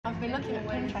been looking at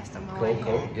Pinterest on my Cool, way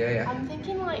cool. here. Yeah. I'm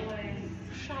thinking like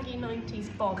shaggy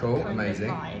 90s bob. Cool, kind amazing.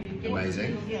 Of vibe.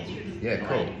 Amazing. What do you think? Yeah,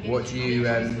 cool.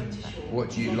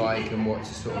 What do you like, and what's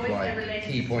the sort of like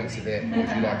key points of it? What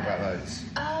do you like about those?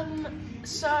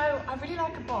 So I really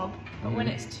like a bob, but when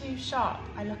it's too sharp,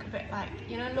 I look a bit like,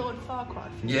 you know, Lord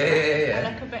Farquaad. Yeah.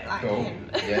 I look a bit like cool. him.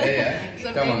 Yeah.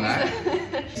 So Come on,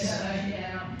 maybe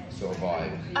that. Sort of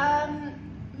vibe.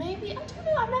 Maybe, I don't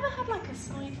know, I've never had like a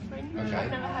side fringe. Okay.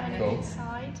 I've never had anything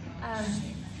inside.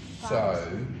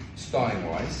 So, styling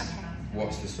wise,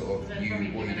 what's the sort of, what are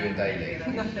you doing daily?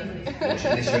 Nothing. This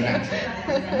is your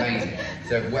natural. Amazing.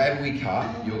 So whatever we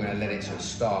cut, you're going to let it sort of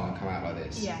start and come out like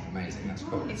this. Yeah. Amazing, that's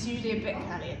cool. It's usually a bit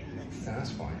curlier than this. No,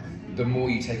 that's fine. The more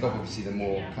you take off, obviously, the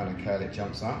more kind of curl it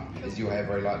jumps up. Is your hair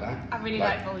very like that? I really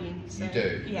like volume. So, you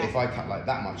do? Yeah. If I cut like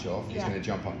that much off, it's going to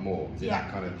jump up more. Is it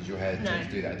that kind of, does your hair tend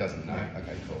to do that? It doesn't, no?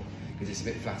 Okay, cool. Because it's a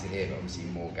bit flatter here, but obviously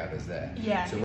more gathers there. Yeah. So